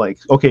sound. Like,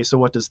 okay, so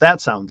what does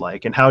that sound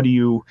like? And how do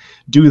you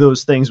do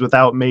those things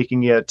without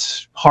making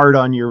it hard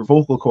on your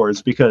vocal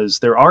cords? Because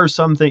there are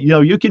some things,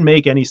 you can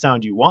make any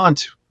sound you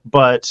want,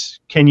 but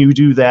can you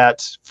do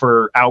that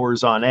for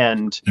hours on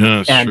end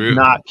and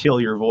not kill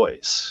your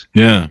voice?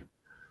 Yeah,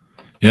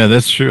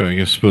 that's true.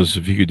 I suppose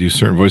if you could do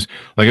certain voice,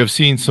 like I've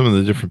seen some of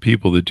the different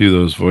people that do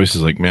those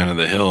voices, like Man of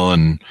the Hill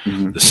and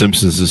The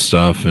Simpsons and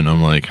stuff, and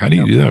I'm like, how do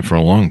you do that for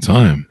a long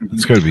time?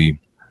 It's got to be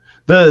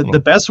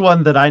the best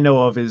one that I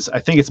know of is, I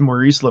think it's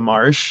Maurice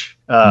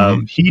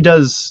LaMarche. He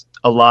does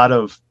a lot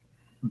of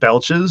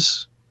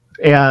belches,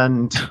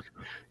 and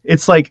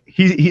it's like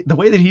he the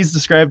way that he's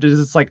described it is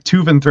it's like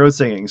tube and throat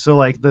singing. So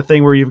like the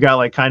thing where you've got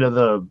like kind of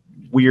the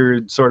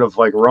weird sort of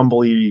like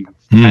rumbly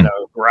kind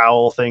of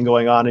growl thing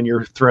going on in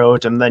your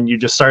throat, and then you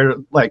just start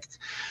like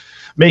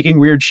making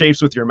weird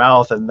shapes with your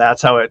mouth, and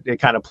that's how it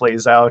kind of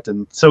plays out.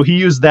 And so he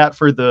used that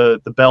for the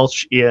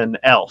belch in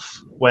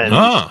Elf when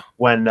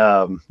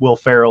Will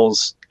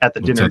Ferrell's at the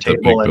dinner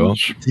table and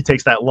belch. He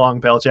takes that long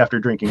belch after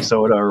drinking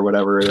soda or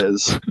whatever it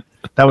is.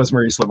 That was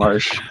Maurice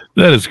LaMarche.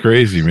 That is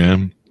crazy,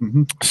 man.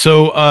 Mm-hmm.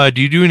 So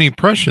do you do any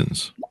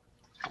impressions?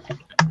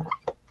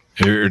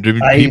 Or do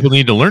people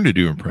need to learn to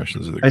do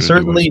impressions? I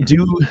certainly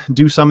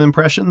do some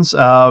impressions.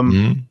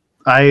 I'm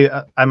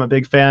a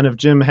big fan of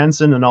Jim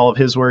Henson and all of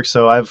his work,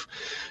 so I've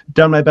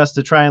done my best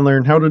to try and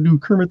learn how to do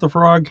Kermit the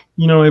Frog.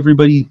 You know,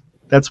 everybody,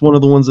 that's one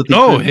of the ones that.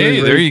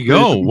 There you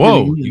go.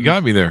 Whoa, you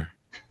got me there.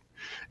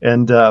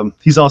 And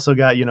he's also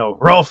got, you know,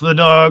 Rolf the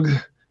dog.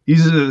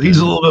 He's a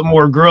little bit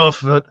more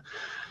gruff, but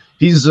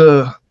he's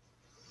a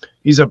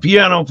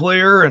piano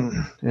player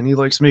and he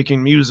likes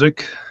making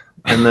music.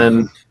 And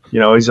then, you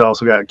know, he's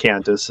also got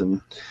Cantus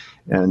and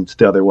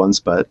the other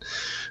ones, but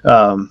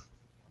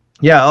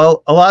yeah,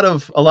 a lot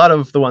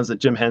of the ones that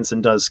Jim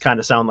Henson does kind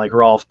of sound like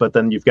Rolf, but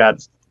then you've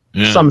got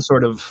some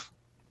sort of,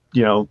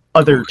 you know,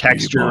 other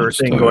texture or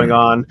thing going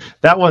on.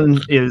 That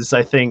one is,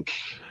 I think,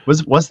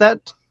 was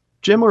that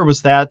Jim or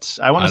was that?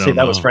 I want to say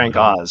that was Frank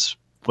Oz.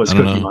 Was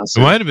Cookie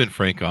Monster? It might have been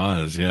Frank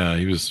Oz. Yeah,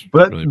 he was.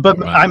 But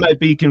I might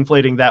be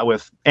conflating that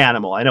with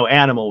Animal. I know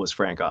Animal was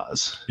Frank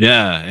Oz.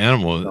 Yeah,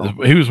 Animal.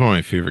 So. He was one of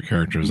my favorite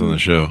characters on the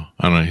show.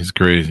 I don't know. He's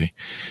crazy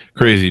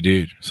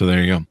dude. So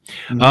there you go.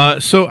 Mm-hmm.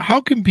 So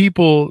how can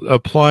people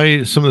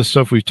apply some of the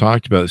stuff we've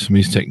talked about, some of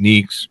these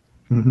techniques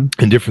and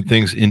different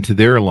things into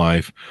their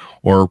life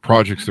or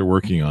projects they're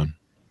working on?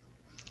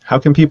 How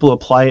can people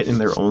apply it in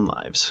their own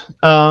lives?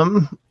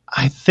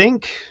 I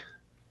think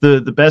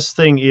the best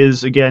thing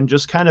is, again,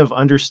 just kind of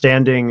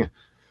understanding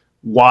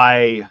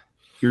why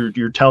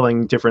you're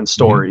telling different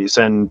stories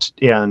and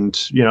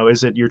you know,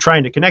 is it you're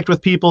trying to connect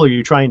with people, or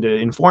you're trying to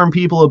inform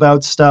people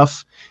about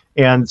stuff?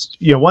 And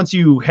you know, once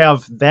you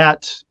have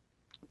that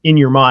in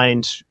your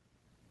mind,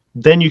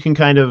 then you can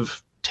kind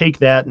of take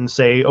that and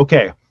say,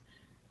 okay,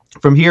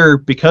 from here,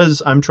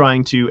 because I'm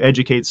trying to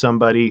educate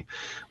somebody,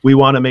 we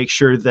want to make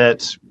sure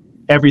that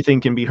everything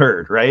can be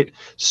heard, right?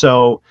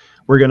 So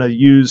we're going to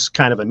use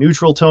kind of a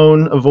neutral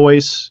tone of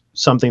voice,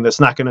 something that's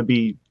not going to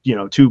be, you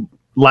know, too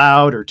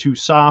loud or too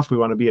soft. We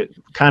want to be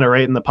kind of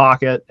right in the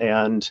pocket,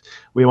 and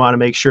we want to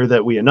make sure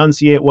that we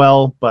enunciate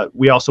well, but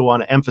we also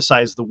want to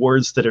emphasize the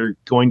words that are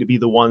going to be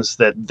the ones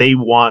that they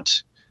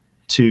want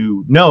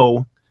to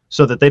know,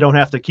 so that they don't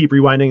have to keep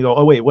rewinding and go,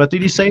 oh wait, what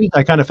did he say?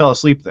 I kind of fell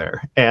asleep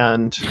there.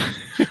 And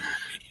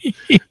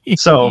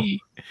so, you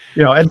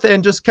know,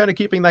 and just kind of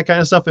keeping that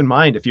kind of stuff in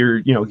mind. If you're,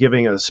 you know,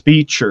 giving a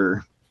speech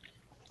or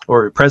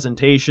a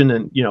presentation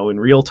and, you know, in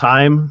real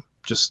time,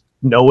 just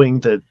knowing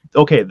that,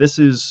 okay, this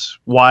is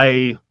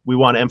why we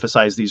want to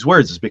emphasize these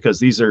words, is because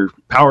these are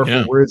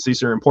powerful words.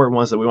 These are important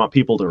ones that we want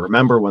people to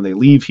remember when they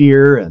leave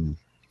here. And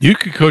you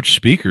could coach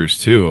speakers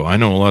too. I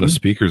know a lot of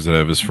speakers that I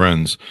have as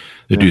friends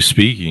that do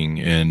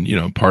speaking, and, you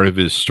know, part of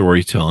it is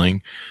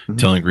storytelling,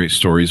 telling great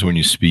stories when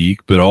you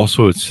speak, but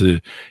also it's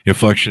the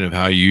inflection of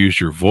how you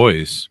use your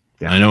voice.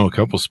 I know a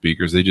couple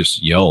speakers, they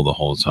just yell the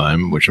whole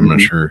time, which I'm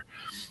not sure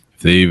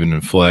they even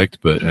inflect,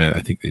 but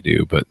I think they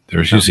do. But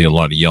there's usually a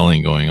lot of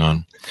yelling going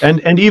on.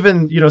 And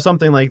even, you know,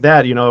 something like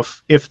that, you know,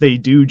 if they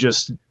do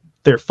just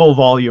their full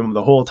volume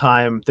the whole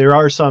time, there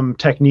are some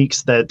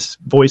techniques that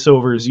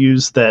voiceovers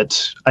use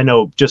that I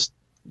know just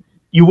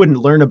you wouldn't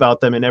learn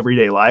about them in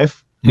everyday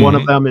life. One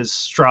of them is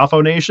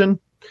strophonation.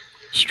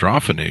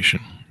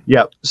 Strophonation.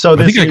 Yep. So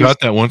I think I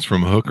got that once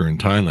from a hooker in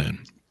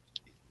Thailand.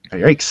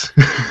 Yikes.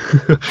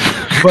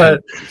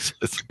 But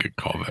it's a good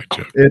callback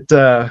joke.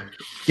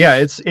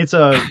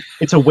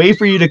 It's a way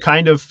for you to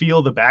kind of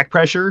feel the back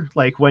pressure,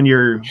 like when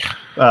you're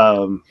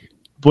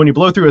when you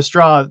blow through a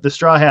straw, the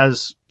straw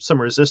has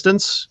some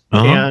resistance,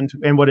 and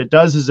what it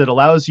does is it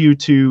allows you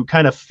to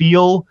kind of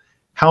feel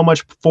how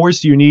much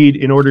force you need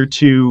in order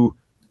to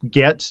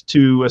get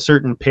to a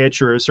certain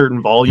pitch or a certain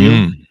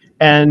volume.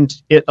 And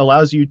it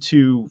allows you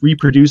to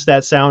reproduce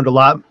that sound a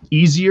lot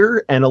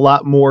easier and a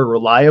lot more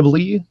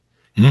reliably.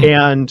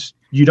 And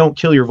you don't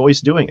kill your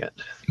voice doing it.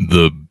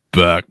 The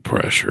back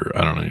pressure.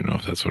 I don't even know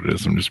if that's what it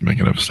is. I'm just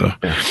making up stuff.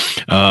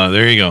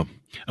 There you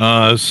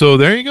go. So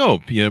there you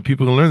go. You know,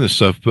 people can learn this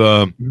stuff.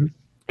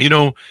 You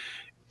know,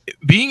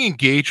 being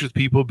engaged with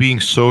people, being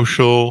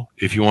social,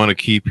 if you want to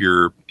keep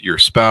your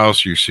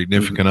spouse, your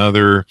significant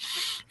other,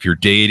 if you're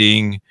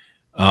dating,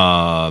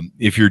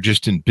 if you're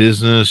just in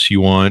business,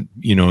 you want,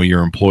 you know,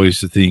 your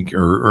employees to think,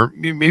 or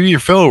maybe your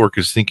fellow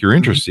workers think you're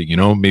interesting, you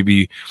know,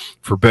 maybe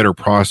for better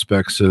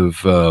prospects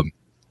of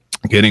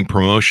getting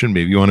promotion.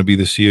 Maybe you want to be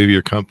the CEO of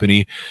your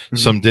company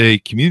someday.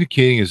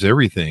 Communicating is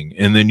everything.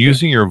 And then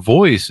using your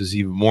voice is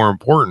even more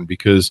important,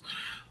 because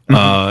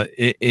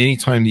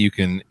anytime that you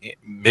can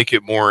make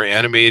it more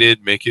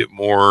animated, make it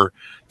more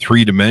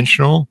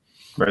three-dimensional,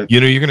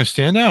 you know, you're going to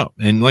stand out.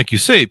 And like you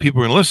say,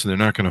 people are going to listen. They're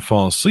not going to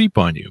fall asleep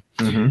on you.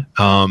 And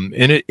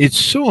it's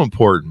so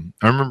important.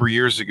 I remember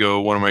years ago,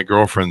 one of my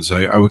girlfriends,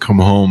 I would come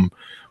home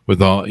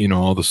with all, you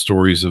know, all the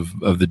stories of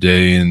the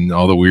day and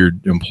all the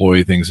weird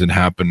employee things that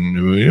happened.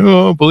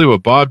 Oh, believe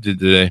what Bob did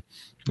today.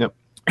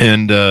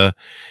 And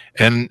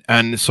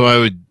and so I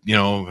would,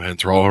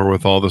 enthrall her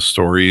with all the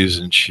stories,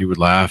 and she would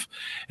laugh.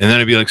 And then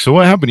I'd be like, "So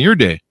what happened to your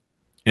day?"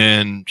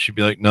 And she'd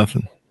be like,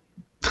 "Nothing."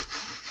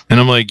 And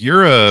I'm like,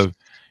 "You're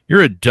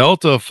a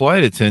Delta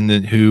flight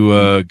attendant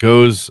who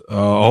goes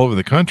all over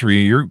the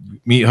country. You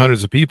meet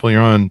hundreds of people.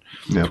 You're on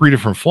 3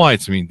 different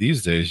flights. I mean,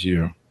 these days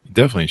you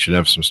definitely should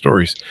have some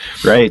stories."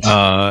 Right.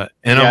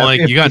 And I'm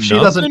like, "You got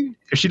nothing?"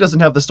 If she doesn't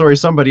have the story,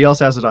 somebody else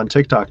has it on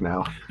TikTok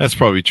now. That's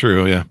probably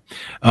true. Yeah.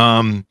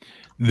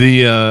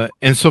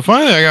 And so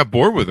finally I got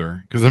bored with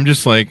her, because I'm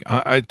just like,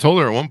 I told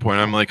her at one point,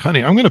 I'm like,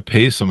 "Honey, I'm going to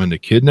pay someone to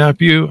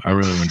kidnap you. I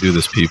really want to do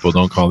this, people.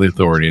 Don't call the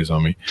authorities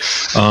on me.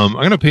 I'm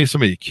going to pay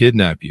somebody to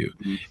kidnap you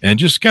and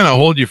just kind of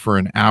hold you for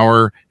an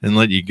hour and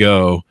let you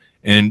go.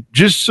 And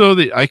just so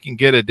that I can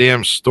get a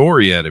damn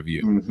story out of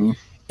you." Mm-hmm.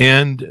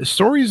 And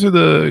stories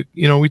are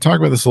we talk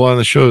about this a lot on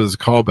the show as a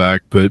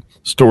callback, but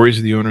stories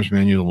are the owner's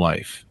manual to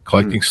life.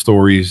 Collecting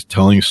stories,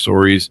 telling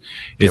stories.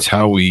 It's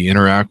how we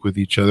interact with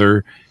each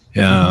other.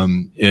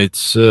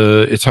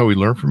 It's how we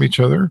learn from each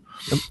other.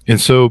 And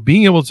so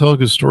being able to tell a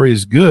good story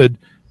is good,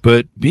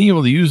 but being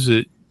able to use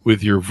it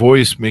with your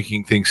voice,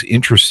 making things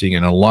interesting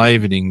and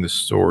enlivening the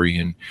story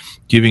and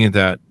giving it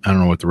that, I don't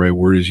know what the right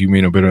word is, you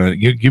may know better,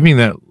 giving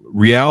that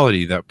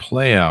reality, that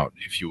play out,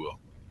 if you will.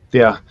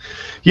 Yeah.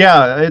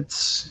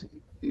 It's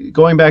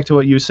going back to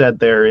what you said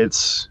there.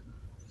 It's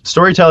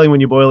storytelling.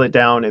 When you boil it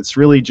down, it's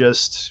really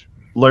just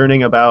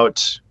learning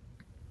about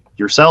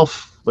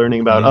yourself,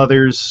 learning about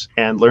others,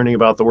 and learning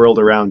about the world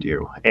around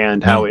you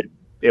and how it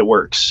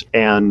works,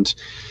 and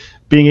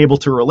being able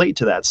to relate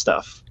to that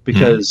stuff.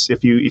 Because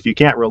if you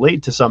can't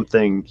relate to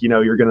something,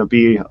 you're going to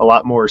be a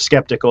lot more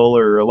skeptical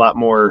or a lot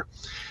more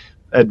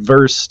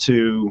adverse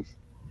to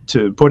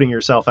putting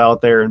yourself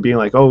out there and being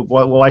like, "Oh,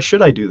 well, why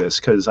should I do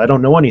this? Because I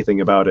don't know anything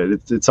about it.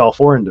 It's all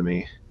foreign to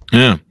me."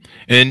 Yeah.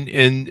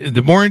 And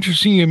the more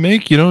interesting you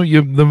make, the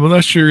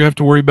less you have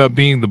to worry about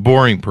being the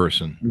boring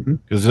person,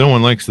 because no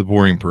one likes the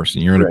boring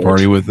person. You're in a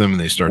party with them and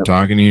they start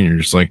talking to you and you're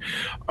just like,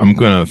 "I'm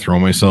going to throw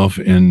myself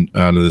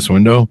out of this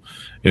window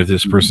if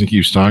this person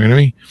keeps talking to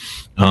me,"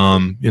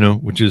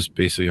 which is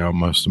basically how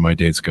most of my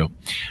dates go.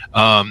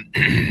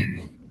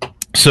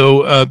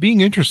 So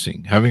being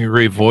interesting, having a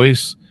great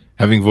voice,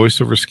 having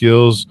voiceover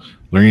skills,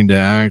 learning to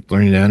act,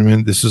 learning to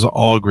animate. This is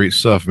all great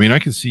stuff. I mean, I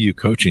can see you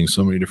coaching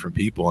so many different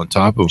people on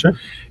top of,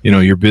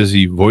 your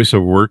busy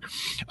voiceover work.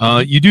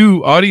 You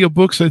do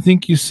audiobooks, I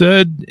think you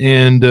said,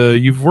 and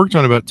you've worked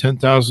on about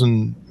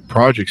 10,000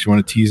 projects. You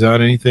want to tease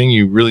out anything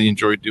you really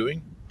enjoyed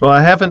doing? Well,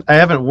 I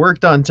haven't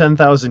worked on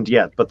 10,000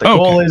 yet, but the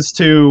goal is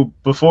to,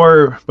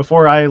 before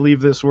I leave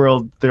this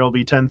world, there'll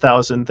be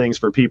 10,000 things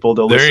for people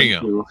to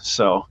listen to.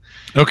 So,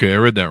 okay, I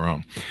read that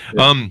wrong.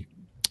 Yeah.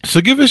 So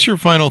give us your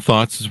final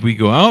thoughts as we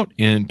go out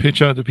and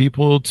pitch out to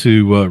people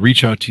to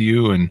reach out to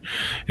you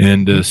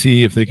and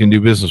see if they can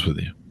do business with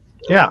you.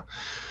 Yeah.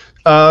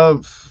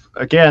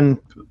 Again,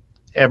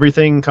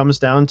 everything comes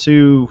down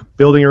to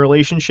building a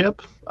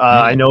relationship.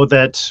 I know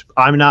that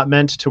I'm not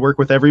meant to work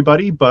with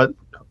everybody, but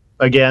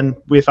again,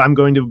 if I'm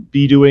going to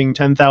be doing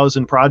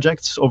 10,000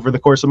 projects over the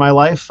course of my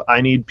life,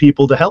 I need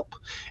people to help.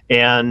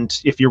 And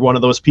if you're one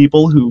of those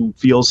people who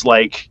feels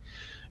like,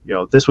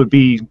 this would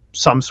be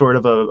some sort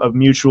of a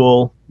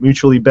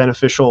mutually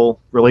beneficial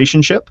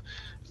relationship,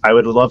 I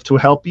would love to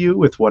help you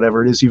with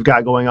whatever it is you've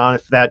got going on.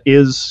 If that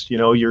is,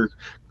 your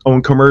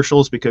own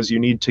commercials because you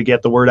need to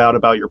get the word out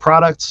about your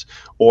products,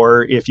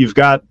 or if you've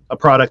got a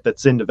product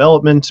that's in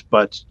development,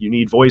 but you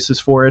need voices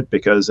for it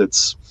because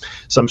it's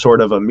some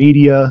sort of a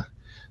media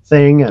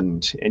thing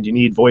and you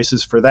need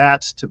voices for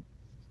that to,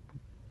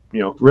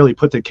 really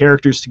put the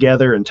characters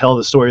together and tell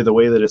the story the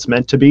way that it's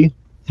meant to be.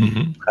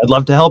 I'd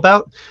love to help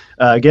out.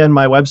 Again,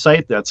 my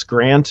website, that's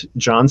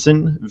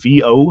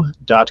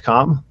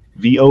grantjohnsonvo.com.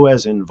 VO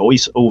as in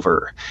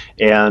voiceover.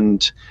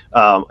 And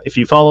if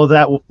you follow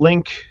that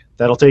link,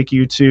 that'll take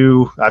you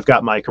to, I've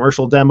got my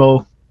commercial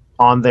demo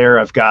on there.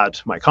 I've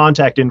got my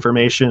contact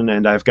information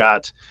and I've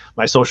got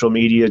my social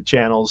media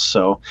channels.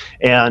 So,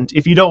 and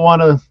if you don't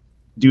want to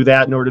do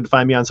that in order to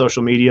find me on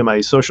social media,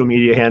 my social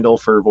media handle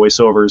for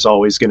voiceover is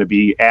always going to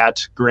be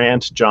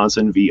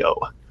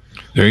 @GrantJohnsonVO.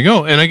 There you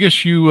go. And I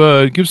guess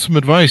you give some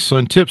advice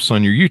on tips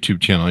on your YouTube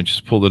channel. I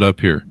just pulled it up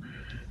here.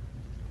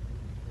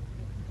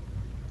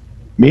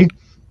 Me?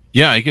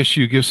 Yeah, I guess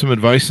you give some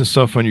advice and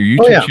stuff on your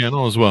YouTube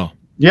channel as well.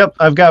 Yep.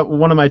 I've got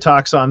one of my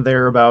talks on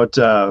there about,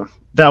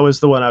 that was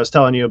the one I was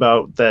telling you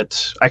about,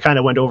 that I kind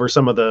of went over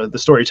some of the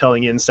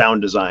storytelling in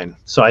sound design.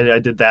 So I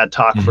did that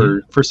talk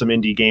for some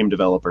indie game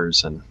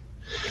developers. And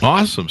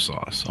awesome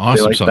sauce.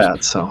 Awesome like sauce.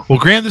 That, so. Well,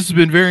 Grant, this has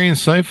been very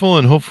insightful,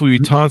 and hopefully we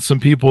taught some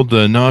people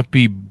to not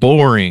be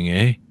boring,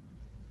 eh?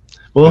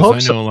 Well, I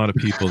know a lot of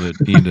people that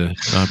need to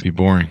not be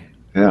boring.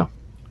 Yeah.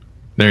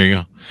 There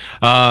you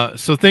go.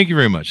 So thank you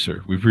very much,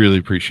 sir. We really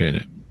appreciate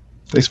it.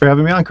 Thanks for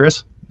having me on,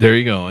 Chris. There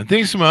you go. And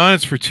thanks to my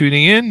audience for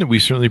tuning in. We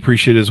certainly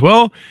appreciate it as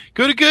well.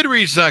 Go to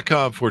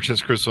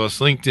goodreads.com/Chris Voss,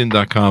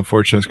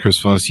 LinkedIn.com/Chris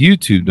Voss,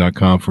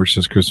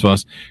 YouTube.com/Chris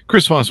Voss,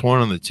 Chris Voss 1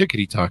 on the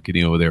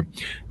tickety-tockety over there.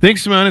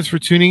 Thanks to my audience for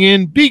tuning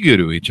in. Be good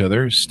to each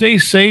other. Stay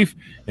safe,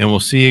 and we'll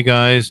see you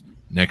guys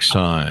next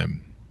time.